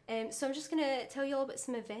quick. So I'm just going to tell you all about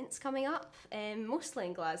some events coming up, mostly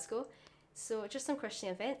in Glasgow. So just some Christian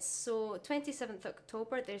events. So 27th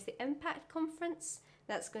October, there's the Impact Conference.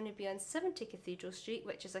 That's going to be on 70 Cathedral Street,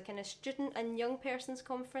 which is a kind of student and young persons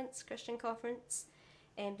conference, Christian conference.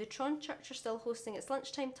 The Tron Church are still hosting its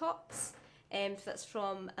lunchtime talks. That's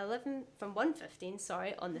from 1:15,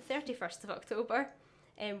 sorry, on the 31st of October,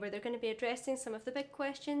 where they're going to be addressing some of the big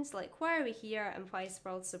questions like why are we here and why is the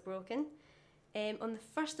world so broken. On the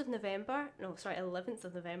 11th of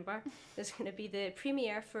November, there's going to be the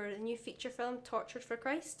premiere for the new feature film Tortured for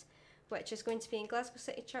Christ, which is going to be in Glasgow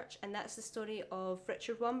City Church, and that's the story of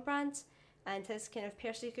Richard Wurmbrand and his kind of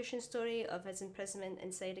persecution story of his imprisonment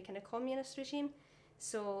inside a kind of communist regime.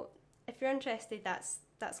 So if you're interested, that's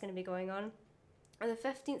going to be going on. On the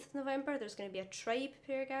 15th of November, there's going to be a Tribe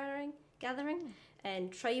prayer gathering.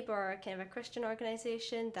 And Tribe are kind of a Christian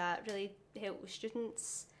organisation that really help with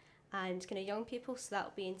students and kind of young people. So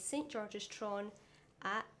that'll be in St George's Tron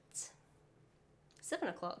at 7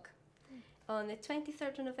 o'clock. On the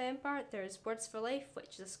 23rd of November, there's Words for Life,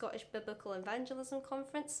 which is a Scottish Biblical Evangelism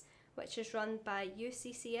Conference, which is run by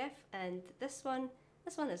UCCF, and this one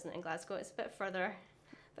isn't in Glasgow, it's a bit further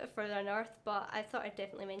north, but I thought I'd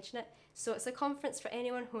definitely mention it. So it's a conference for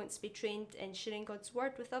anyone who wants to be trained in sharing God's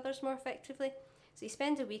word with others more effectively. So you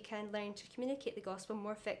spend a weekend learning to communicate the gospel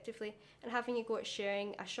more effectively and having a go at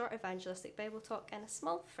sharing a short evangelistic Bible talk in a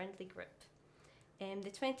small friendly group.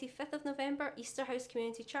 The 25th of November, Easterhouse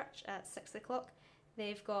Community Church at 6 o'clock.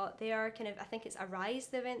 I think it's Arise,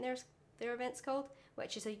 the event their event's called,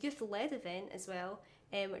 which is a youth-led event as well,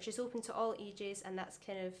 which is open to all ages, and that's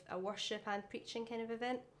kind of a worship and preaching kind of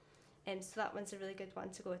event. So that one's a really good one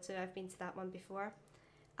to go to. I've been to that one before.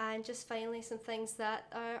 And just finally, some things that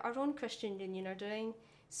our own Christian Union are doing.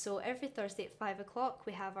 So every Thursday at 5 o'clock,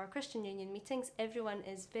 we have our Christian Union meetings. Everyone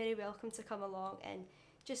is very welcome to come along and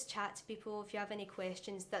just chat to people. If you have any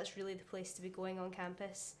questions, that's really the place to be going on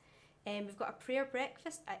campus. We've got a prayer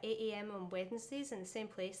breakfast at 8 a.m. on Wednesdays in the same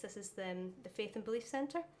place. This is the Faith and Belief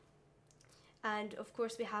Centre. And of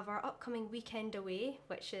course we have our upcoming weekend away,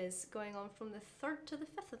 which is going on from the 3rd to the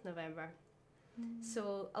 5th of November.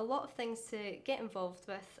 So a lot of things to get involved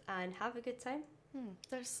with and have a good time.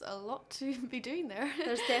 There's a lot to be doing there.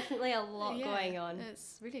 There's definitely a lot going on.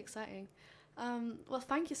 It's really exciting. Well,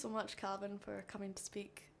 thank you so much, Calvin, for coming to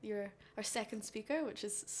speak. You're our second speaker, which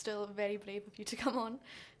is still very brave of you to come on.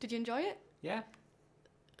 Did you enjoy it? Yeah.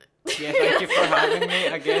 Yeah, thank you for having me,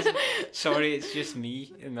 I guess. Sorry, it's just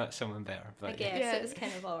me and not someone better. But I guess it was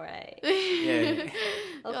kind of alright. Yeah.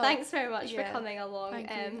 Well, thanks very much for coming along.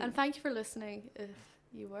 Thank you. And thank you for listening if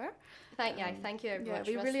you were. Thank you very much.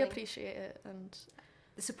 We really appreciate it. And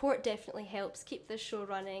the support definitely helps keep this show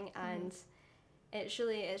running, and it's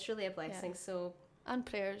really a blessing. So and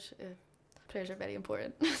prayers are very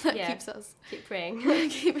important. That keeps us. Keep praying.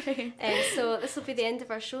 Keep praying. So this will be the end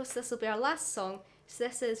of our show. So this will be our last song. So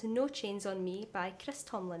this is No Chains on Me by Chris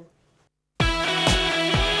Tomlin.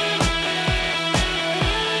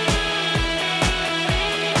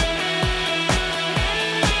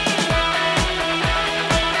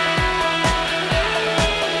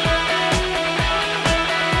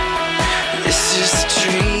 This is a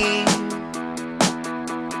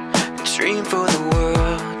dream for the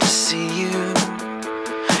world to see you,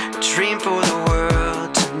 dream for the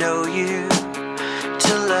world to know you,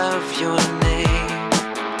 to love your name.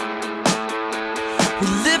 We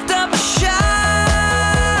lift up a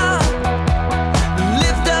shout,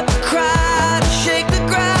 lift up a cry to shake the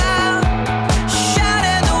ground, shout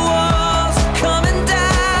and the walls are coming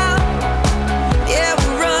down. Yeah,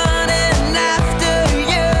 we're running after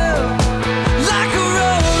you, like a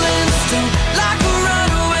rolling stone, like a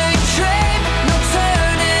runaway train. No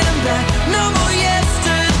turning back, no more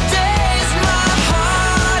yesterdays. My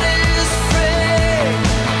heart is free,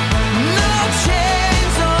 no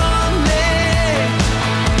chains on me.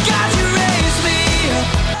 God, you raised me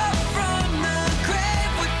up from the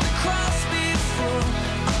grave with the cross before.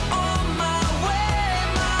 I'm on my way,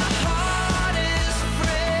 my heart is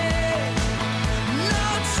free, no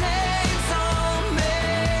chains on me.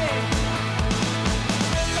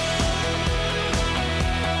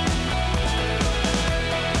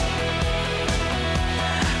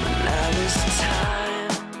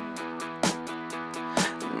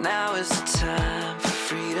 Now is the time for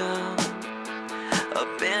freedom.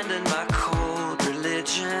 Abandon my